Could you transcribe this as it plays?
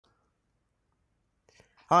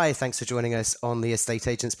Hi, thanks for joining us on the Estate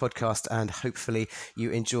Agents podcast, and hopefully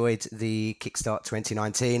you enjoyed the Kickstart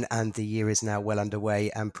 2019 and the year is now well underway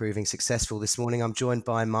and proving successful. This morning I'm joined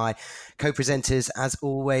by my co-presenters, as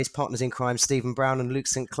always, partners in crime, Stephen Brown and Luke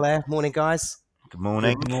St. Clair. Morning, guys. Good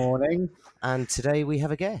morning. Good morning. And today we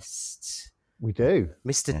have a guest. We do.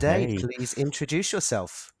 Mr. Day, Hey. please introduce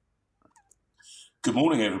yourself. Good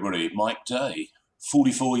morning, everybody. Mike Day,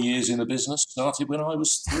 44 years in the business, started when I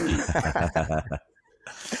was 3.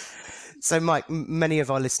 So, Mike, many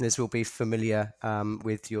of our listeners will be familiar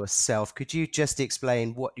with yourself. Could you just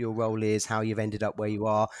explain what your role is, how you've ended up where you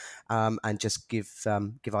are, and just give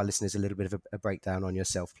our listeners a little bit of a breakdown on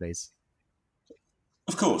yourself, please?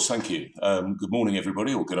 Of course, thank you. Good morning,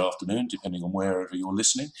 everybody, or good afternoon, depending on wherever you're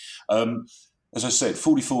listening. As I said,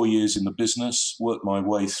 44 years in the business, worked my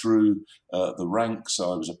way through the ranks.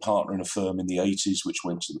 I was a partner in a firm in the 80s, which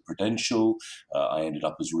went to the Prudential. I ended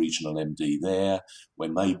up as regional MD there.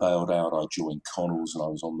 When they bailed out, I joined Connells, and I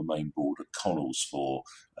was on the main board at Connells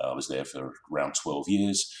I was there for around 12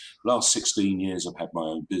 years. Last 16 years, I've had my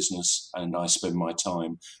own business, and I spend my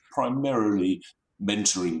time primarily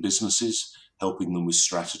mentoring businesses, helping them with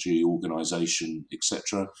strategy, organisation,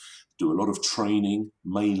 etc. Do a lot of training,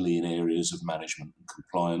 mainly in areas of management and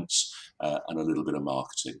compliance, and a little bit of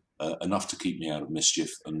marketing. Enough to keep me out of mischief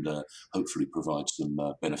and hopefully provide some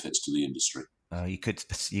benefits to the industry. You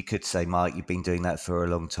could say, Mike, you've been doing that for a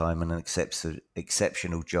long time and an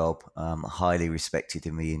exceptional job, highly respected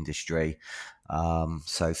in the industry.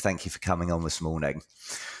 So thank you for coming on this morning.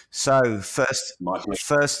 So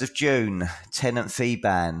 1st of June, tenant fee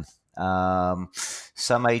ban.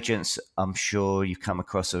 Some agents, I'm sure you've come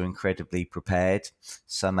across, are incredibly prepared.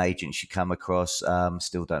 Some agents you come across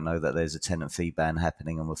still don't know that there's a tenant fee ban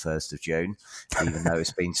happening on the 1st of June, even though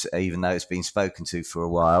it's been spoken to for a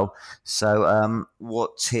while. So,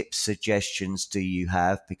 what tips, suggestions do you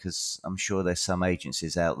have? Because I'm sure there's some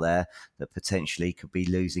agencies out there that potentially could be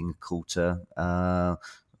losing a quarter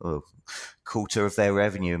of their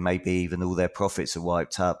revenue, and maybe even all their profits are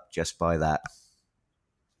wiped up just by that.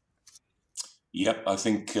 Yep, I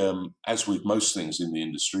think as with most things in the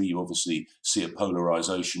industry, you obviously see a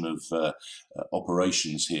polarisation of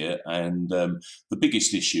operations here. And the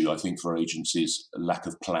biggest issue, I think, for agents is lack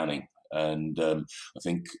of planning. And I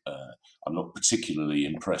think I'm not particularly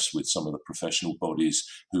impressed with some of the professional bodies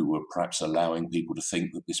who were perhaps allowing people to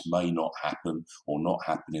think that this may not happen or not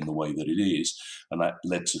happen in the way that it is. And that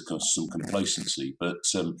led to some complacency. But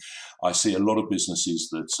I see a lot of businesses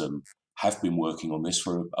that have been working on this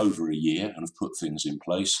for over a year and have put things in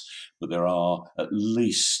place. But there are at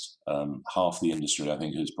least half the industry, I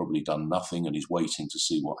think, has probably done nothing and is waiting to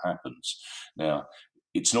see what happens. Now,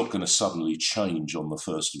 it's not going to suddenly change on the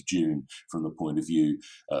 1st of June from the point of view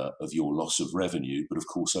of your loss of revenue. But of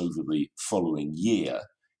course, over the following year,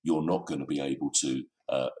 you're not going to be able to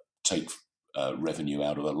take revenue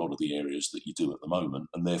out of a lot of the areas that you do at the moment.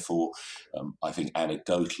 And therefore, I think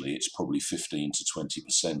anecdotally, it's probably 15 to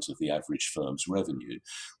 20% of the average firm's revenue,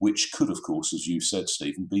 which could, of course, as you said,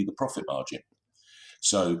 Stephen, be the profit margin.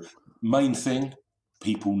 So main thing,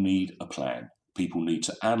 people need a plan. People need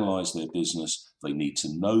to analyse their business. They need to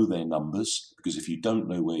know their numbers, because if you don't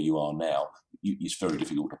know where you are now, it's very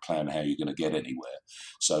difficult to plan how you're going to get anywhere.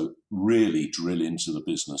 So really drill into the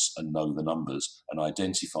business and know the numbers and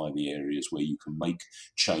identify the areas where you can make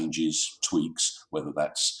changes, tweaks, whether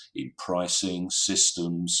that's in pricing,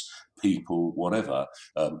 systems, people, whatever,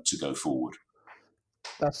 to go forward.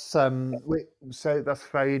 That's so that's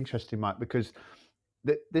very interesting, Mike, because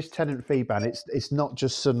this tenant fee ban, it's not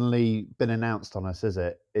just suddenly been announced on us, is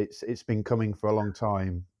it? It's been coming for a long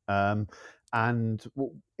time. And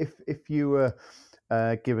if you were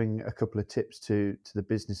giving a couple of tips to the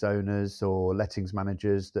business owners or lettings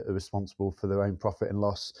managers that are responsible for their own profit and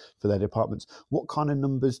loss for their departments, what kind of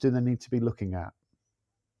numbers do they need to be looking at?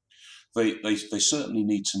 They certainly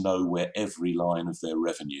need to know where every line of their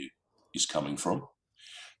revenue is coming from.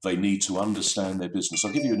 They need to understand their business.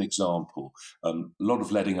 I'll give you an example. A lot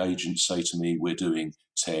of letting agents say to me, we're doing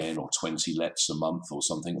 10 or 20 lets a month or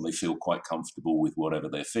something, and they feel quite comfortable with whatever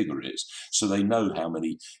their figure is. So they know how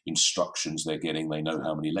many instructions they're getting. They know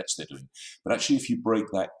how many lets they're doing. But actually, if you break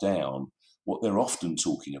that down, what they're often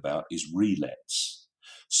talking about is relets.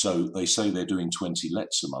 So they say they're doing 20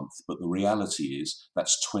 lets a month, but the reality is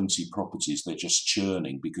that's 20 properties they're just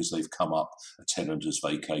churning because they've come up, a tenant has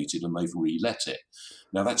vacated and they've relet it.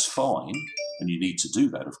 Now that's fine, and you need to do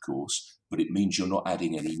that, of course, but it means you're not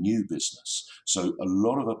adding any new business. So a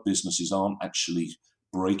lot of our businesses aren't actually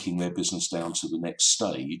breaking their business down to the next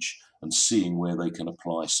stage and seeing where they can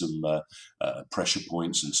apply some pressure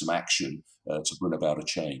points and some action to bring about a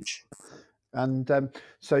change. And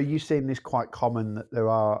so you've seen this quite common, that there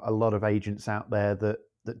are a lot of agents out there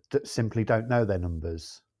that simply don't know their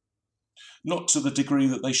numbers. Not to the degree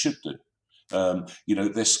that they should do.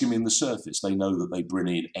 They're skimming the surface. They know that they bring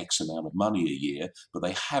in X amount of money a year, but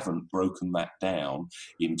they haven't broken that down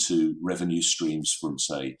into revenue streams from,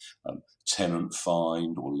 say, tenant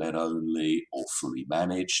find or let only or fully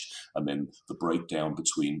managed, and then the breakdown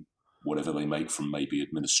between whatever they make from maybe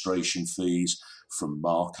administration fees, from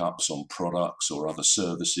markups on products or other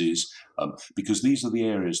services, because these are the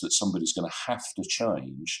areas that somebody's going to have to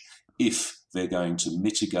change if they're going to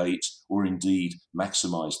mitigate or indeed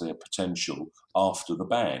maximise their potential after the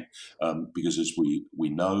ban. Because as we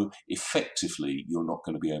know, effectively, you're not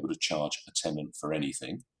going to be able to charge a tenant for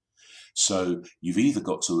anything. So you've either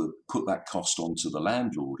got to put that cost onto the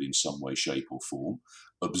landlord in some way, shape or form,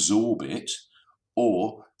 absorb it,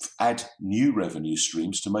 or add new revenue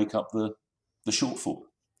streams to make up the shortfall.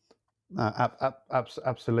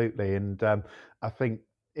 Absolutely. And I think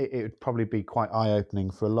it would probably be quite eye-opening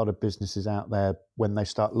for a lot of businesses out there when they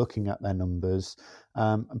start looking at their numbers,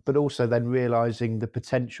 but also then realising the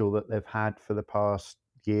potential that they've had for the past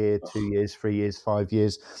year, 2 years, 3 years, 5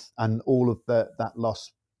 years, and all of that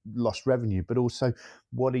lost revenue. But also,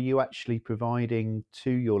 what are you actually providing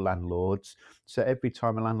to your landlords? So every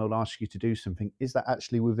time a landlord asks you to do something, is that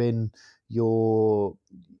actually within your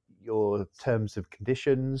terms of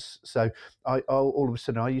conditions? So all of a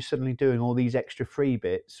sudden, are you suddenly doing all these extra free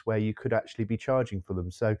bits where you could actually be charging for them?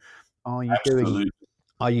 So are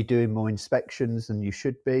you doing more inspections than you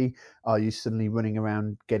should be? Are you suddenly running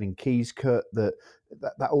around getting keys cut?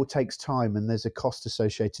 That all takes time, and there's a cost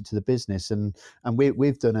associated to the business. And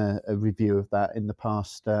we've done a review of that in the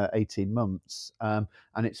past 18 months, and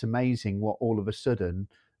it's amazing what all of a sudden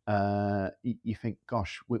you think,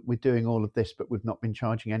 gosh, we're doing all of this, but we've not been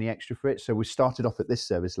charging any extra for it. So we started off at this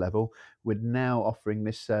service level. We're now offering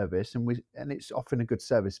this service, and it's offering a good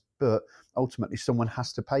service, but ultimately someone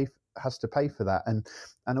has to pay for that,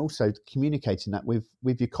 and also communicating that with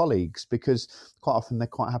your colleagues, because quite often they're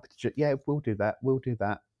quite happy to we'll do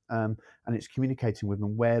that, and it's communicating with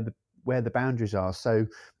them where the boundaries are. So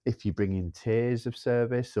if you bring in tiers of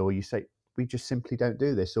service, or you say, we just simply don't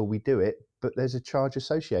do this, or we do it, but there's a charge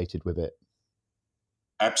associated with it.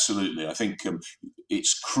 Absolutely. I think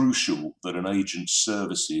it's crucial that an agent's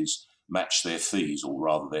services match their fees, or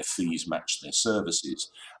rather their fees match their services.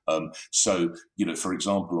 So, for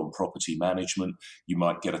example, on property management, you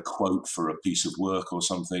might get a quote for a piece of work or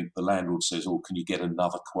something. The landlord says, oh, can you get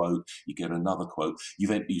another quote? You get another quote.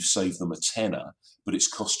 You've saved them a tenner, but it's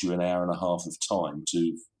cost you an hour and a half of time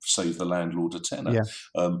to save the landlord a tenner. Yeah.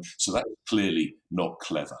 So that's clearly not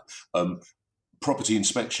clever. Property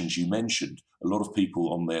inspections, you mentioned, a lot of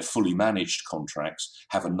people on their fully managed contracts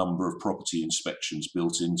have a number of property inspections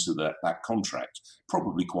built into that contract,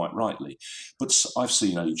 probably quite rightly. But I've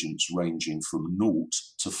seen agents ranging from 0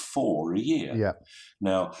 to 4 a year. Yeah.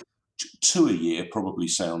 Now, 2 a year probably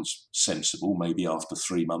sounds sensible, maybe after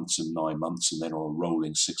 3 months and 9 months, and then on a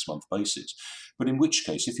rolling 6-month basis. But in which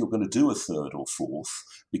case, if you're going to do a third or fourth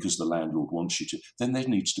because the landlord wants you to, then there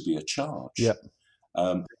needs to be a charge. Yeah.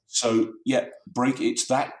 It's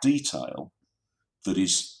that detail that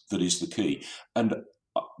is the key. And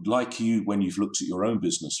like you, when you've looked at your own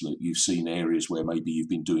business, you've seen areas where maybe you've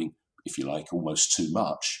been doing, if you like, almost too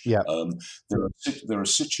much. Yeah. There are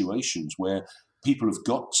situations where people have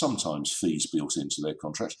got sometimes fees built into their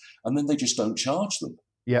contracts, and then they just don't charge them.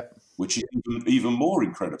 Yeah. Which is even more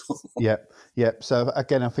incredible. Yeah. So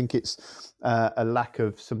again, I think it's a lack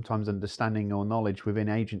of sometimes understanding or knowledge within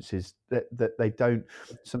agencies that they don't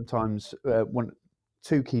sometimes want.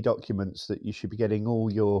 2 key documents that you should be getting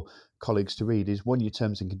all your colleagues to read is, one, your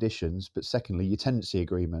terms and conditions, but secondly, your tenancy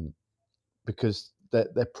agreement, because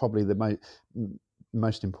they're probably the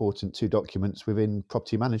most important 2 documents within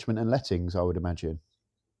property management and lettings, I would imagine.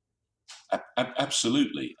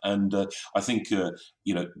 Absolutely. And I think,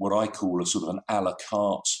 what I call a sort of an a la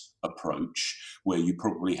carte approach, where you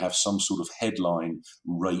probably have some sort of headline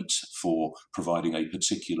rate for providing a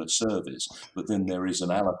particular service, but then there is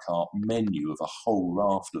an a la carte menu of a whole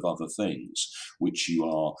raft of other things which you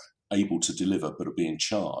are able to deliver but are being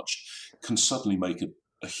charged, can suddenly make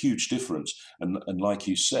a huge difference. And like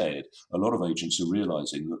you said, a lot of agents are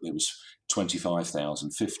realising that there was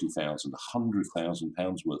 25,000, 50,000, 100,000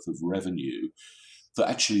 pounds worth of revenue that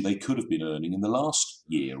actually they could have been earning in the last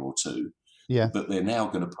year or two. Yeah. But they're now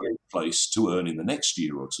going to put in place to earn in the next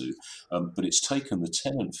year or two. But it's taken the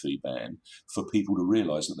tenant fee ban for people to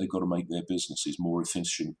realise that they've got to make their businesses more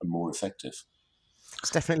efficient and more effective.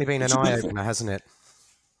 It's definitely been an eye-opener, hasn't it?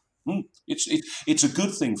 It's a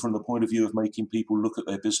good thing from the point of view of making people look at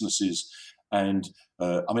their businesses And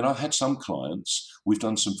I mean, I've had some clients, we've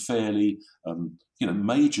done some fairly,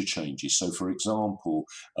 major changes. So, for example,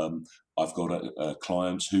 I've got a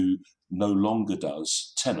client who no longer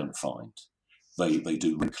does tenant find. They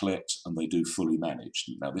do collect and they do fully managed.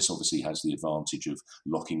 Now, this obviously has the advantage of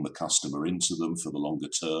locking the customer into them for the longer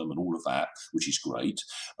term and all of that, which is great.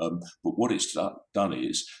 But what it's done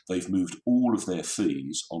is they've moved all of their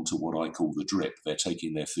fees onto what I call the drip. They're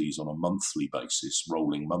taking their fees on a monthly basis,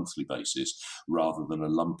 rolling monthly basis, rather than a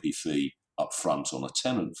lumpy fee up front on a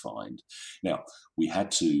tenant find. Now, we had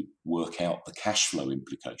to work out the cash flow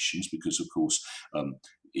implications because, of course,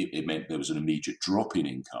 it meant there was an immediate drop in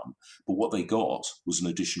income. But what they got was an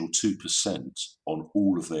additional 2% on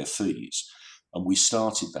all of their fees. And we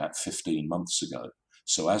started that 15 months ago.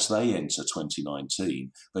 So as they enter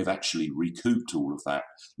 2019, they've actually recouped all of that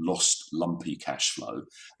lost lumpy cash flow,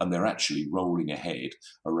 and they're actually rolling ahead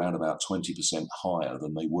around about 20% higher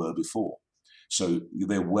than they were before. So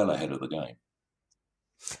they're well ahead of the game.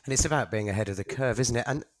 And it's about being ahead of the curve, isn't it?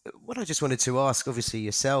 And what I just wanted to ask, obviously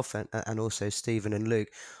yourself and also Stephen and Luke,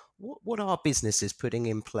 what are businesses putting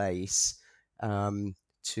in place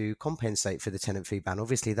to compensate for the tenant fee ban?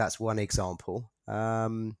 Obviously, that's one example.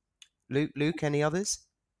 Luke, any others?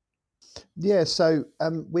 Yeah, so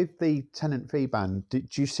with the tenant fee ban, do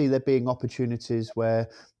you see there being opportunities where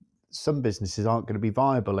some businesses aren't going to be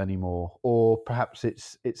viable anymore, or perhaps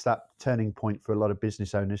it's that turning point for a lot of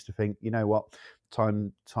business owners to think, you know what,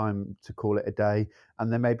 time to call it a day,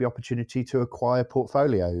 and there may be opportunity to acquire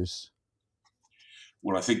portfolios?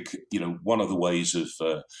 Well, I think one of the ways of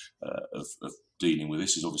dealing with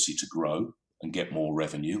this is obviously to grow and get more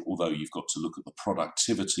revenue. Although you've got to look at the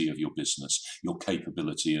productivity of your business, your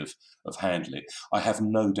capability of handling it. I have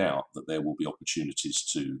no doubt that there will be opportunities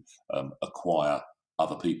to acquire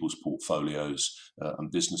other people's portfolios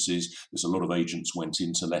and businesses. There's a lot of agents went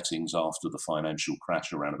into lettings after the financial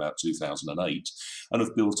crash around about 2008 and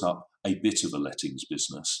have built up a bit of a lettings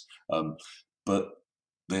business. But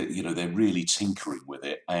they're really tinkering with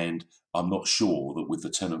it, and I'm not sure that with the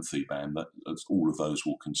tenant fee ban that all of those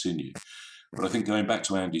will continue. But I think going back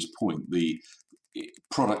to Andy's point, the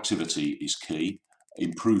productivity is key.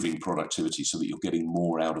 Improving productivity so that you're getting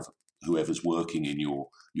more out of whoever's working in your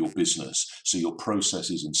business. So your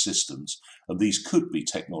processes and systems, and these could be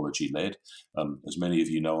technology led. As many of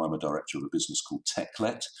you know, I'm a director of a business called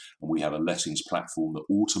TechLet, and we have a lettings platform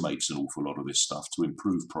that automates an awful lot of this stuff to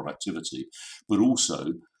improve productivity, but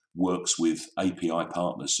also works with API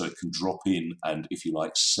partners so it can drop in and, if you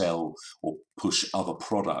like, sell or push other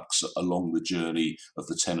products along the journey of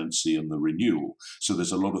the tenancy and the renewal. So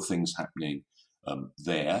there's a lot of things happening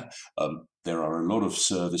there. There are a lot of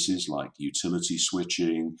services like utility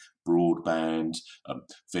switching, broadband,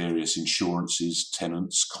 various insurances,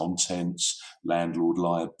 tenants, contents, landlord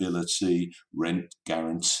liability, rent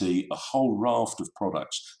guarantee, a whole raft of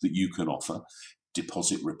products that you can offer.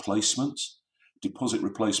 Deposit replacement. Deposit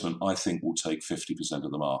replacement, I think, will take 50% of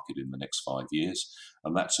the market in the next 5 years.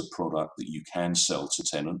 And that's a product that you can sell to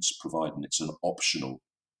tenants, providing it's an optional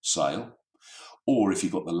sale. Or if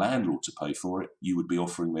you've got the landlord to pay for it, you would be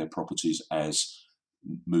offering their properties as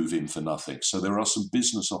move in for nothing. So there are some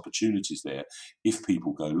business opportunities there if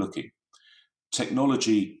people go looking.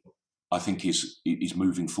 Technology, I think, is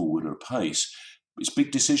moving forward at a pace. It's big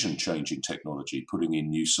decision changing technology, putting in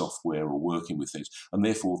new software or working with things. And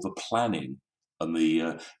therefore the planning and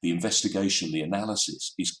the investigation, the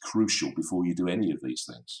analysis is crucial before you do any of these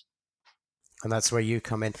things. And that's where you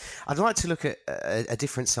come in. I'd like to look at a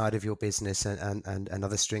different side of your business and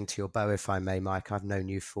another string to your bow, if I may, Mike. I've known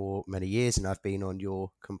you for many years and I've been on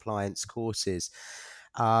your compliance courses.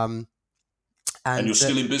 And you're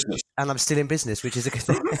still in business. And I'm still in business, which is a good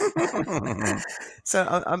thing.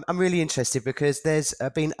 So I'm really interested because there's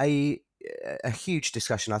been a huge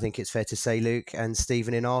discussion, I think it's fair to say, Luke and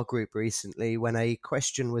Stephen, in our group recently when a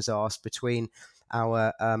question was asked between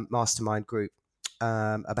our mastermind group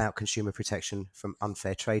about consumer protection from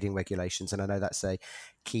unfair trading regulations. And I know that's a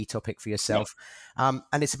key topic for yourself. Yep.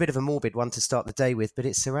 And it's a bit of a morbid one to start the day with, but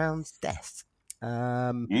it's around death.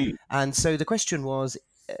 And so the question was,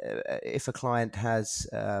 if a client has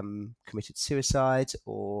committed suicide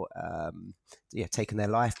or taken their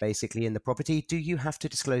life basically in the property, do you have to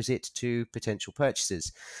disclose it to potential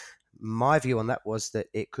purchasers? My view on that was that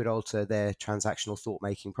it could alter their transactional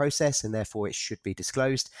thought-making process and therefore it should be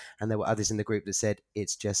disclosed. And there were others in the group that said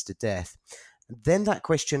it's just a death. Then that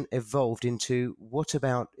question evolved into what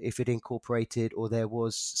about if it incorporated or there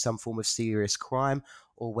was some form of serious crime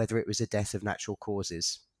or whether it was a death of natural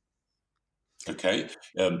causes? Okay.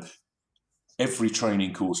 Every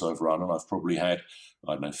training course I've run, and I've probably had,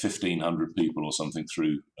 1,500 people or something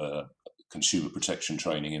through consumer protection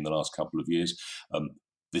training in the last couple of years,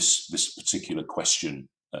 this particular question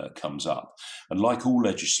comes up. And like all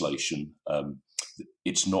legislation,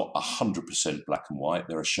 it's not 100% black and white.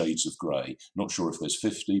 There are shades of grey. Not sure if there's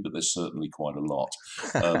 50, but there's certainly quite a lot.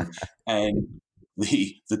 And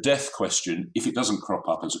the death question, if it doesn't crop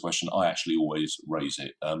up as a question, I actually always raise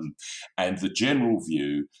it. And the general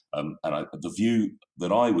view, the view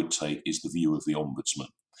that I would take is the view of the ombudsman.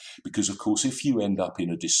 Because, of course, if you end up in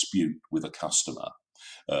a dispute with a customer,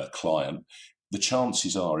 client, the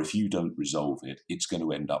chances are, if you don't resolve it, it's going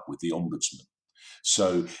to end up with the ombudsman.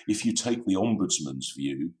 So if you take the ombudsman's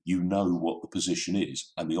view, you know what the position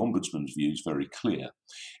is. And the ombudsman's view is very clear.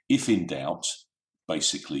 If in doubt,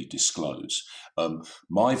 basically disclose.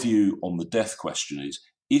 My view on the death question is,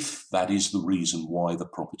 if that is the reason why the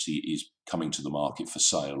property is coming to the market for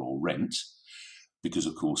sale or rent, because,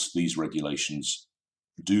 of course, these regulations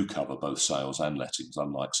do cover both sales and lettings,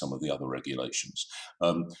 unlike some of the other regulations.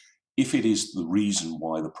 If it is the reason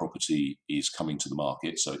why the property is coming to the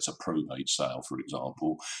market, so it's a probate sale, for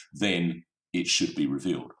example, then it should be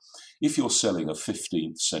revealed. If you're selling a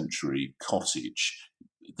 15th century cottage,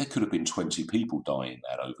 there could have been 20 people dying in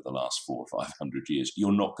that over the last 400 or 500 years.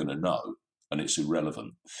 You're not going to know, and it's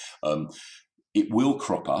irrelevant. It will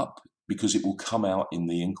crop up because it will come out in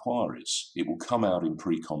the inquiries. It will come out in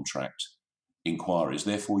pre-contract inquiries.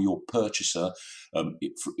 Therefore, your purchaser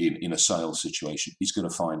in a sales situation is going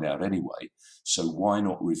to find out anyway. So why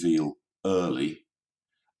not reveal early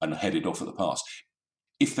and head it off at the pass?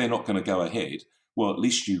 If they're not going to go ahead, well, at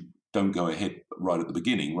least you don't go ahead right at the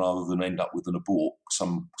beginning rather than end up with an abort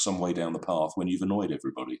some way down the path when you've annoyed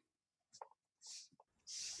everybody.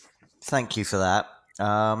 Thank you for that.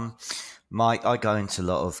 Mike, I go into a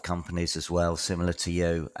lot of companies as well, similar to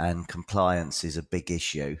you, and compliance is a big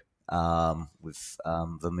issue with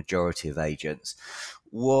the majority of agents.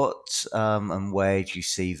 What and where do you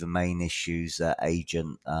see the main issues that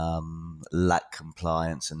agent lack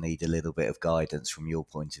compliance and need a little bit of guidance from your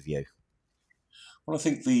point of view? Well, I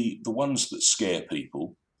think the ones that scare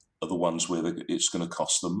people are the ones where it's going to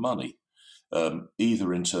cost them money,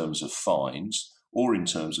 either in terms of fines or in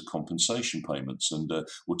terms of compensation payments. And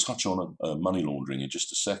we'll touch on money laundering in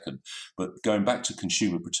just a second. But going back to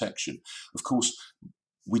consumer protection, of course,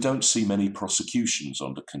 we don't see many prosecutions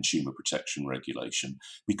under consumer protection regulation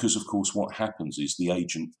because, of course, what happens is the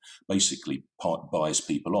agent basically buys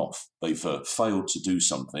people off. They've failed to do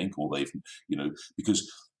something, or they've, because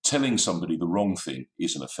telling somebody the wrong thing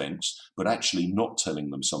is an offence, but actually not telling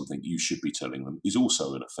them something you should be telling them is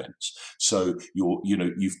also an offence. So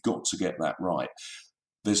you've got to get that right.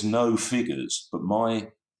 There's no figures, but my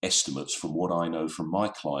estimates from what I know from my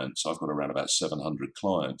clients, I've got around about 700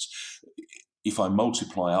 clients. If I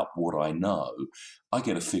multiply up what I know, I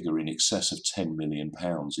get a figure in excess of £10 million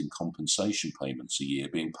in compensation payments a year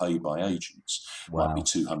being paid by agents. Wow. Might be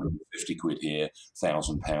 250 quid here,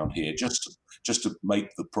 £1,000 here, just to make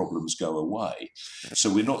the problems go away.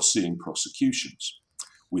 So we're not seeing prosecutions.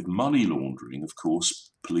 With money laundering, of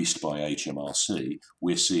course, policed by HMRC,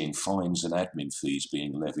 we're seeing fines and admin fees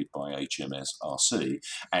being levied by HMRC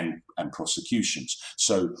and prosecutions.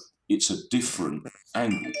 So it's a different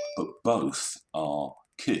angle, but both are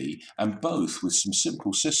key, and both with some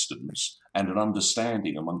simple systems and an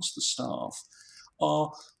understanding amongst the staff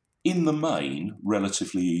are, in the main,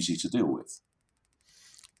 relatively easy to deal with.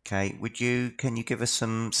 Okay, can you give us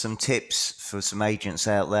some tips for some agents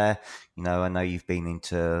out there? I know you've been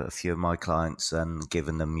into a few of my clients and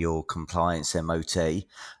given them your compliance MOT,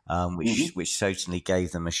 which certainly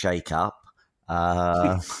gave them a shake up.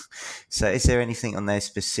 So is there anything on there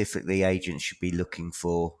specifically agents should be looking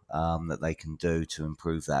for that they can do to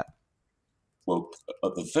improve that? Well,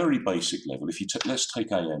 at the very basic level, let's take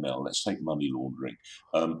AML, let's take money laundering.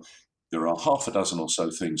 There are half a dozen or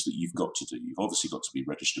so things that you've got to do. You've obviously got to be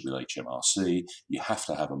registered with HMRC. You have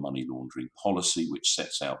to have a money laundering policy which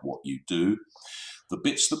sets out what you do. The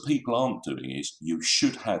bits that people aren't doing is you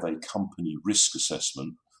should have a company risk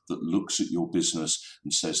assessment that looks at your business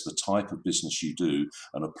and says the type of business you do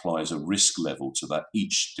and applies a risk level to that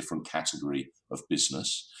each different category of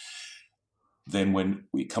business. Then when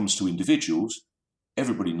it comes to individuals,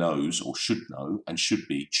 everybody knows or should know and should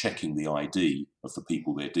be checking the ID of the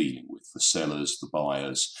people they're dealing with, the sellers, the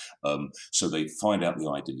buyers. So they find out the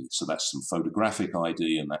ID. So that's some photographic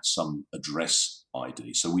ID and that's some address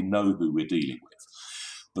ID. So we know who we're dealing with.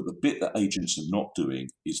 But the bit that agents are not doing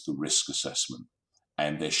is the risk assessment.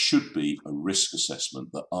 And there should be a risk assessment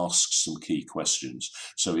that asks some key questions.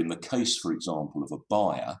 So in the case, for example, of a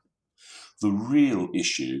buyer, the real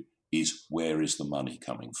issue is where is the money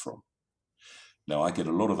coming from? Now, I get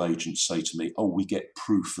a lot of agents say to me, oh, we get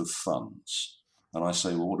proof of funds. And I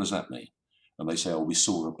say, well, what does that mean? And they say, oh, we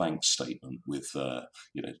saw a bank statement with, £1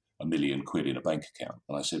 million in a bank account.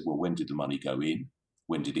 And I said, well, when did the money go in?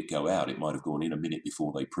 When did it go out? It might have gone in a minute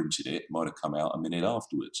before they printed it. It might have come out a minute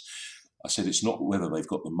afterwards. I said, it's not whether they've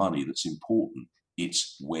got the money that's important.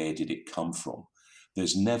 It's where did it come from?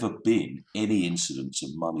 There's never been any incidents of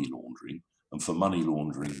money laundering. And for money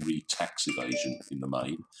laundering, read tax evasion in the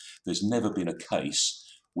main, there's never been a case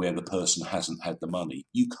where the person hasn't had the money.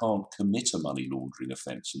 You can't commit a money laundering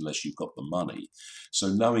offence unless you've got the money. So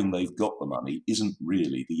knowing they've got the money isn't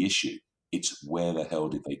really the issue. It's where the hell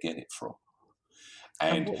did they get it from?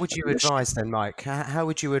 And what would you advise then, Mike? How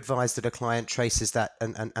would you advise that a client traces that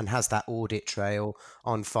and has that audit trail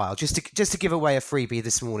on file? Just to give away a freebie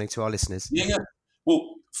this morning to our listeners. Yeah.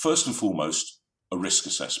 Well, first and foremost, a risk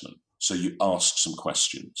assessment. So you ask some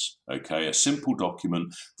questions, okay? A simple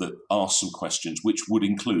document that asks some questions, which would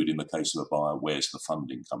include, in the case of a buyer, where's the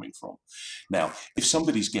funding coming from? Now, if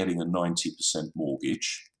somebody's getting a 90%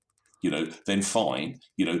 mortgage, then fine.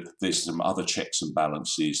 There's some other checks and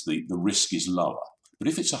balances. The risk is lower. But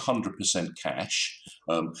if it's 100% cash,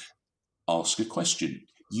 ask a question.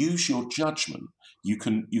 Use your judgment. You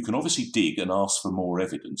can obviously dig and ask for more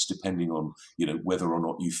evidence, depending on whether or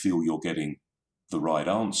not you feel you're getting the right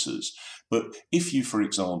answers. But if you, for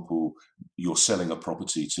example, you're selling a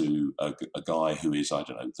property to a guy who is, I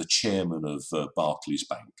don't know, the chairman of Barclays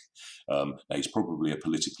Bank. Now, he's probably a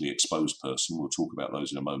politically exposed person. We'll talk about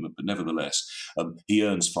those in a moment. But nevertheless, he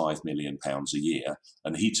earns £5 million a year,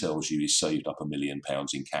 and he tells you he's saved up £1 million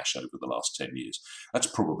in cash over the last 10 years. That's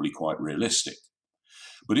probably quite realistic.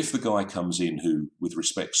 But if the guy comes in who, with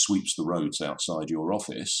respect, sweeps the roads outside your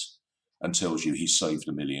office and tells you he's saved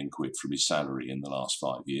 £1 million from his salary in the last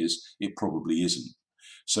 5 years, it probably isn't.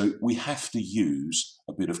 So we have to use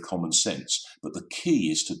a bit of common sense, but the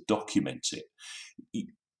key is to document it.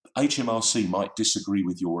 HMRC might disagree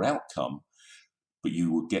with your outcome, but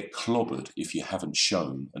you will get clobbered if you haven't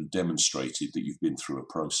shown and demonstrated that you've been through a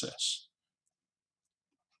process.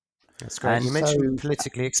 That's great. And you mentioned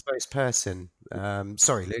politically exposed person.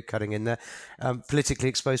 Sorry, Luke, cutting in there. Politically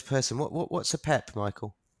exposed person. What's a PEP,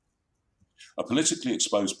 Michael? A politically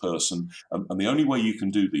exposed person, and the only way you can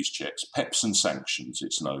do these checks, PEPs and sanctions,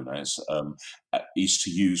 it's known as, is to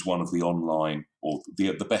use one of the online, or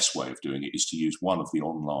the best way of doing it is to use one of the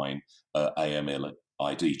online AML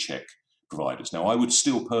ID check providers. Now, I would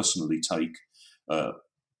still personally take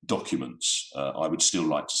documents. I would still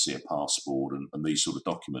like to see a passport and these sort of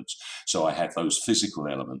documents. So I had those physical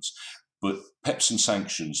elements. But PEPs and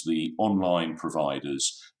sanctions, the online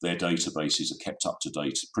providers, their databases are kept up to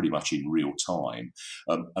date pretty much in real time.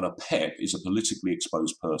 And a PEP is a politically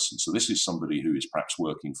exposed person. So this is somebody who is perhaps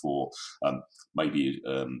working for maybe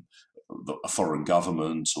a foreign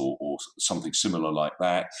government or something similar like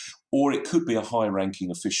that. Or it could be a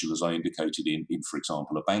high-ranking official, as I indicated, in, for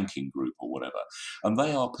example, a banking group or whatever. And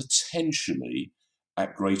they are potentially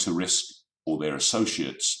at greater risk, or their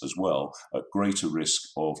associates as well, at greater risk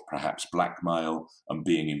of perhaps blackmail and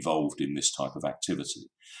being involved in this type of activity.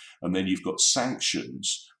 And then you've got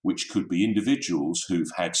sanctions, which could be individuals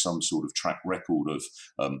who've had some sort of track record of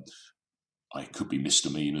it could be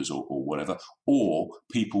misdemeanors or whatever, or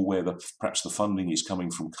people where perhaps the funding is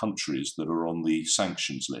coming from countries that are on the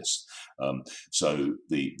sanctions list. So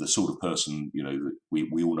the sort of person,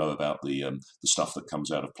 we all know about the stuff that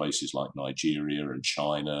comes out of places like Nigeria and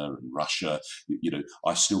China and Russia.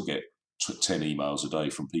 I still get 10 emails a day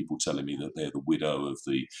from people telling me that they're the widow of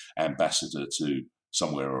the ambassador to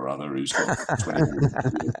somewhere or other who's got 20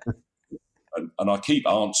 and I keep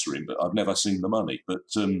answering, but I've never seen the money. But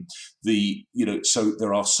so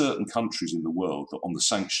there are certain countries in the world that on the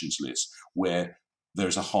sanctions list where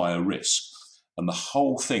there's a higher risk. And the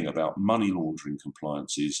whole thing about money laundering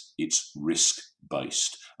compliance is it's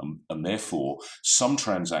risk-based. And therefore, some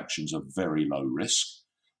transactions are very low risk.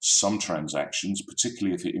 Some transactions,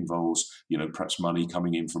 particularly if it involves, perhaps money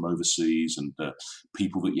coming in from overseas and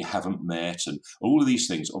people that you haven't met, and all of these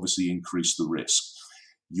things obviously increase the risk.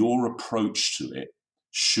 Your approach to it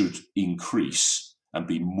should increase and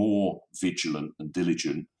be more vigilant and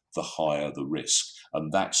diligent the higher the risk.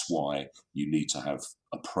 And that's why you need to have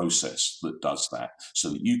a process that does that,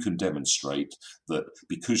 so that you can demonstrate that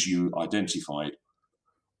because you identified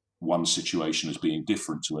one situation as being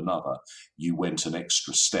different to another, you went an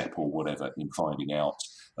extra step or whatever in finding out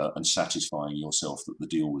and satisfying yourself that the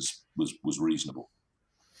deal was reasonable.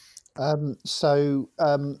 So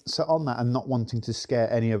on that, and not wanting to scare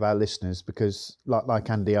any of our listeners, because like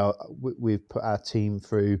Andy, we've put our team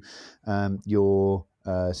through your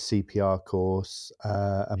CPR course,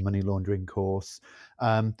 a money laundering course,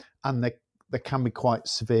 and there can be quite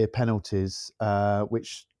severe penalties,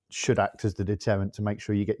 which should act as the deterrent to make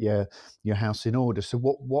sure you get your house in order. So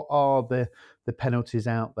what are the penalties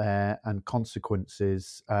out there and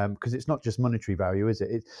consequences? Because it's not just monetary value, is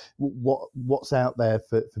it? What's out there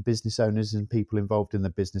for business owners and people involved in the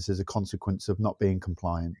business as a consequence of not being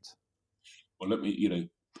compliant? Well, let me,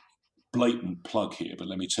 blatant plug here, but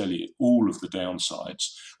let me tell you, all of the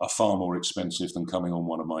downsides are far more expensive than coming on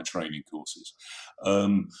one of my training courses.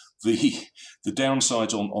 The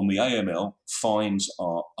downsides on the AML, fines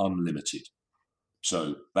are unlimited,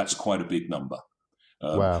 so that's quite a big number.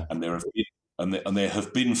 Wow. And there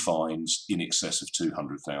have been fines in excess of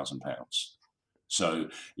 £200,000. So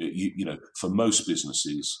for most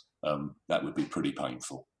businesses, that would be pretty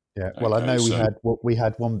painful. Yeah, well, Okay, I know we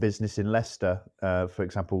had one business in Leicester, for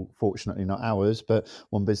example. Fortunately, not ours, but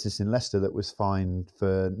one business in Leicester that was fined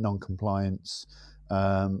for non-compliance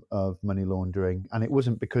of money laundering, and it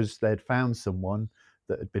wasn't because they'd found someone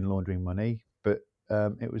that had been laundering money, but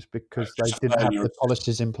it was because they didn't have the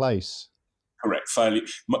policies in place. Correct. Failure.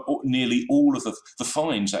 Nearly all of the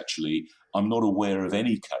fines, actually, I'm not aware of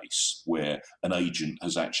any case where an agent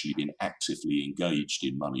has actually been actively engaged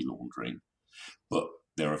in money laundering, but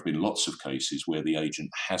there have been lots of cases where the agent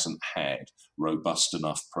hasn't had robust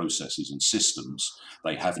enough processes and systems.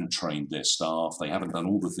 They haven't trained their staff. They haven't done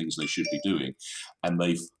all the things they should be doing, and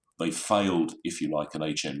they've failed, if you like, an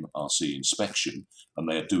HMRC inspection, and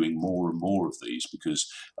they're doing more and more of these because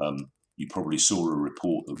you probably saw a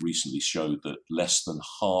report that recently showed that less than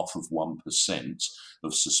 0.5%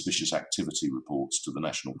 of suspicious activity reports to the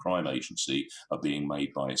National Crime Agency are being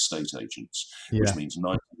made by estate agents, which means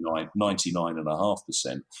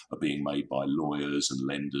 99.5% are being made by lawyers and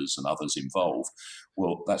lenders and others involved.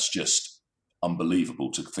 Well, that's just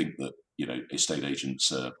unbelievable to think that estate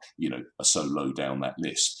agents are so low down that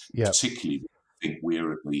list. Particularly, I think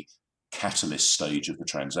we're at the catalyst stage of the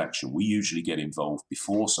transaction. We usually get involved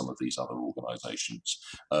before some of these other organisations,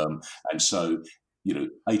 and so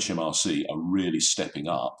HMRC are really stepping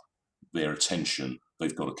up their attention.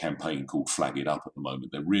 They've got a campaign called Flag It Up at the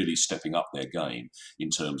moment. They're really stepping up their game in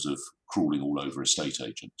terms of crawling all over estate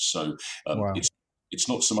agents. So it's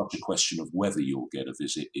not so much a question of whether you'll get a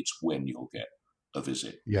visit; it's when you'll get a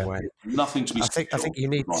visit. Nothing to be. I think you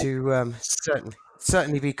need to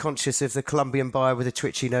certainly be conscious of the Colombian buyer with a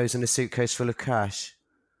twitchy nose and a suitcase full of cash.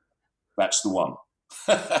 That's the one.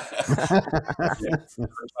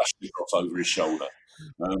 Off over his shoulder.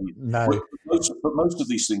 No, but most of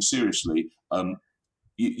these things, seriously,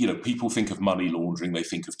 people think of money laundering, they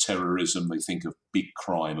think of terrorism, they think of big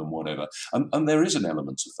crime and whatever, and there is an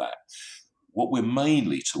element of that. What we're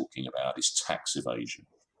mainly talking about is tax evasion.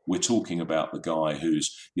 We're talking about the guy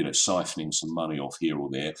who's, siphoning some money off here or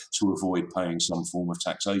there to avoid paying some form of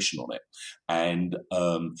taxation on it. And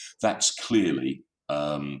that's clearly,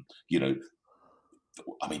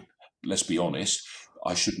 let's be honest,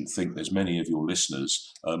 I shouldn't think there's many of your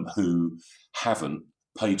listeners who haven't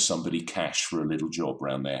paid somebody cash for a little job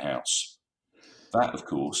around their house. That, of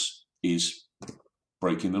course, is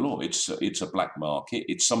breaking the law. It's a black market.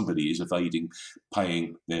 It's somebody is evading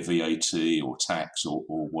paying their VAT or tax or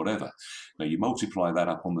whatever. Now, you multiply that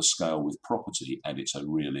up on the scale with property, and it's a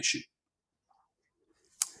real issue.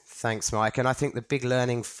 Thanks, Mike. And I think the big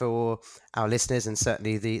learning for our listeners, and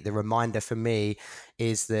certainly the reminder for me,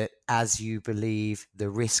 is that as you believe the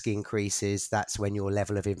risk increases, that's when your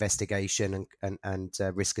level of investigation and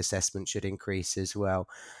risk assessment should increase as well.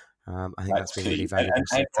 I think that's been really valuable.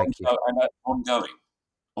 So thank you. And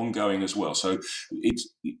ongoing as well. So it's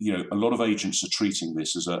a lot of agents are treating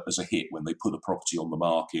this as a hit when they put a property on the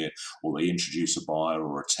market or they introduce a buyer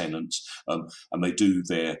or a tenant, and they do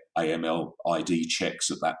their AML ID checks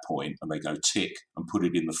at that point and they go tick and put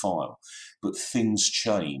it in the file. But things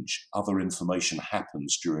change. Other information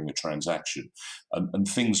happens during a transaction, and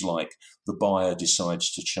things like the buyer decides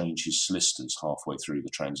to change his solicitors halfway through the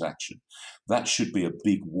transaction. That should be a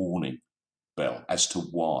big warning bell as to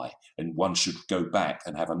why, and one should go back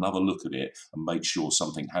and have another look at it and make sure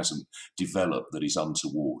something hasn't developed that is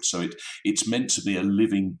untoward. So it's meant to be a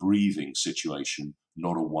living, breathing situation,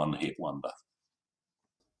 not a one-hit wonder.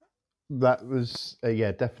 That was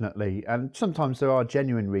definitely, and sometimes there are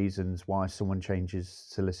genuine reasons why someone changes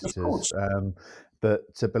solicitors, but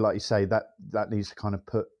like you say, that needs to kind of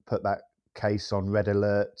put that case on red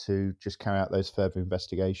alert to just carry out those further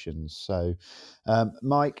investigations. So,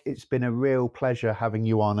 Mike, it's been a real pleasure having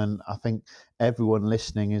you on, and I think everyone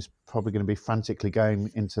listening is probably going to be frantically going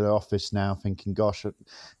into the office now, thinking, "Gosh,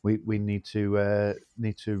 we need to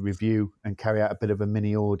review and carry out a bit of a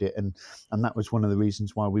mini audit," and that was one of the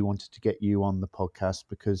reasons why we wanted to get you on the podcast,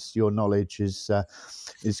 because your knowledge is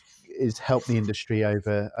helped the industry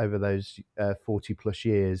over those 40 plus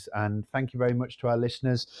years. And thank you very much to our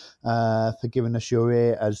listeners for giving us your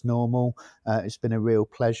ear as normal. It's been a real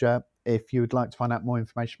pleasure. If you would like to find out more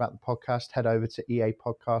information about the podcast, head over to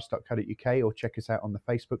eapodcast.co.uk or check us out on the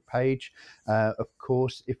Facebook page. Of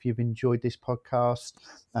course, if you've enjoyed this podcast,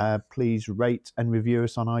 please rate and review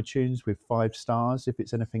us on iTunes with 5 stars. If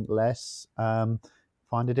it's anything less,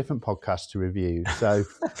 find a different podcast to review. So,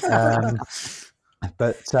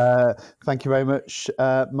 but thank you very much,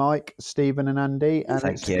 Mike, Stephen, and Andy. And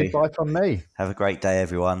Thank it's you. a goodbye from me. Have a great day,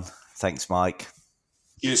 everyone. Thanks, Mike.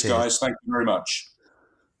 Cheers, guys. Thank you very much.